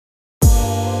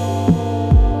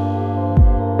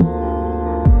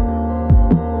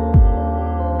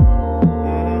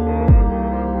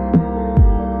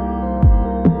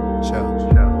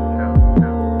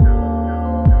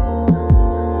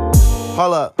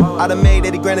I done made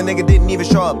 80 grand, a nigga didn't even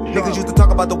show up. Niggas used to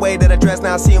talk about the way that I dress,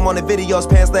 now I see him on the videos,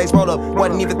 pants, legs rolled up.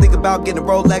 Wasn't even think about getting a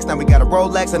Rolex, now we got a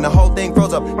Rolex and the whole thing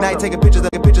froze up. Now you taking pictures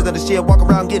of the shit, walk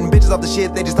around getting bitches off the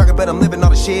shit. They just talking about I'm living all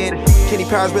the shit. Kenny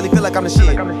Powers really feel like I'm the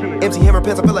shit. MC Hammer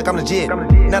pants, I feel like I'm legit.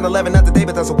 9/11, not the day,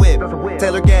 but that's a whip.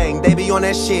 Taylor gang, they be on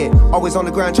that shit. Always on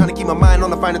the grind, trying to keep my mind on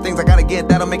the finer things I gotta get.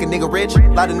 That'll make a nigga rich.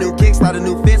 Lot of new kicks, lot of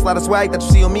new fits, lot of swag that you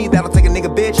see on me. That'll take a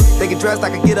nigga bitch. They get dressed, I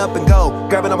can get up and go.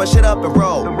 Grabbing all my shit up and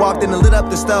roll. Walked in and lit up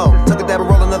the stove. Took a dab and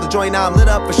roll another joint, now I'm lit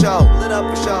up for show.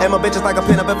 And my bitches like a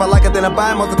pin up. If I like it, then I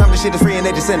buy it. Most of the time the shit is free and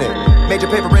they just send it. Major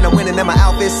paper and I'm winning and my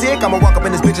outfit's sick. I'ma walk up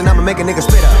in this bitch and I'ma make a nigga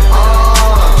spit up.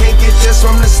 Can't get this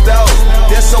from the stove.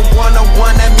 This a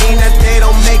one-on-one, that mean that they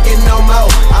don't make it no more.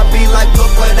 I be like,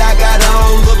 look what I got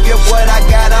on. Look at what I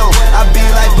got on. I be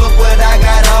like, look what I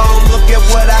got on. Look at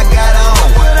what I got on.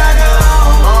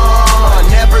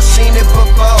 Never seen it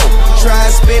before. Try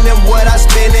spending what I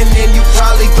spend and then you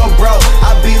probably go broke.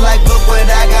 I be like, look what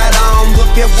I got on.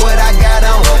 Look at what I got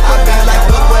on. I be like,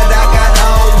 look what I got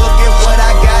on. Look at what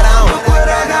I got on.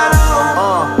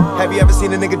 Have you ever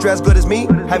seen a nigga dress good as me?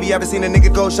 Have you ever seen a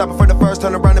nigga go shopping for the first,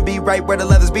 turn around and be right where the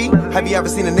leathers be? Have you ever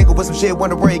seen a nigga with some shit,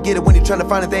 wonder where he get it when he tryna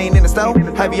find it, they ain't in the store?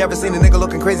 Have you ever seen a nigga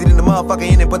looking crazy than the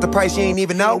motherfucker in it, but the price you ain't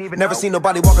even know? Never seen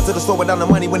nobody walking to the store without the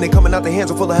money when they coming out their hands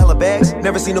are full of hella bags.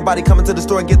 Never seen nobody coming to the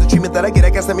store and get the treatment that I get.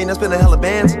 I guess I mean I spend a hella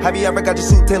bands. Have you ever got your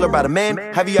suit tailored by the man?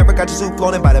 Have you ever got your suit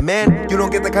flown in by the man? You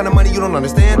don't get the kind of money you don't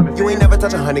understand. You ain't never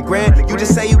touch 100 grand. You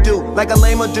just say you do, like a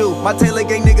lame do. My Taylor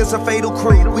gang niggas a fatal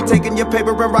crew. We taking your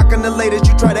paper and rocking the latest.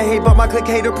 You try to hate, but my click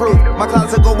hater proof. My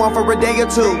closet go on for a day or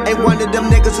two. Ain't one of them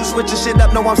niggas who switch your shit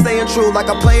up. No, I'm staying true like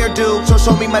a player do. So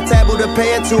show me my taboo to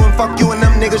pay it to, and fuck you and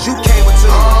them niggas you came with too.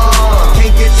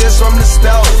 Can't get this from the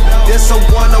stove. This a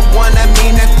one-on-one, that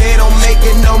mean that they don't make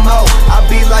it no more. I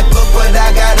be like, look what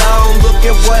I got on. Look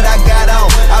at what I got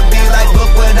on. I be like,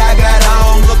 look what I got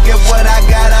on. Look at what I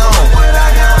got on.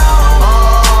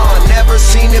 Never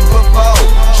seen it before.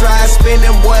 Try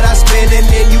spending what I spend and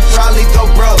then you probably go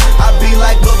broke. I be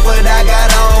like, look what I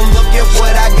got on. Look at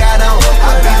what I got on.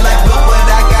 I be like, look what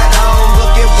I got on.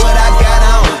 Look at what I got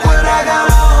on.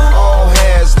 Old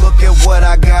heads, look at what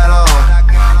I got on.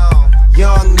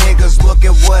 Young niggas, look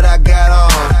at what I got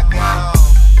on.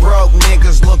 Broke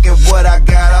niggas, look at what I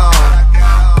got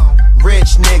on.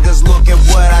 Rich niggas, look at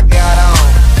what I got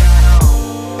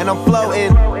on. And I'm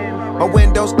floating. My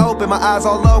windows open, my eyes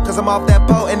all low, cause I'm off that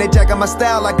boat. And they jacking my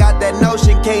style, I got that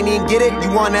notion. Can't even get it, you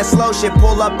want that slow shit,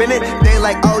 pull up in it. They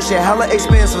like, oh shit, hella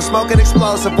expensive, smoking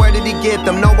explosive. Where did he get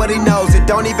them? Nobody knows it,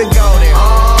 don't even go there.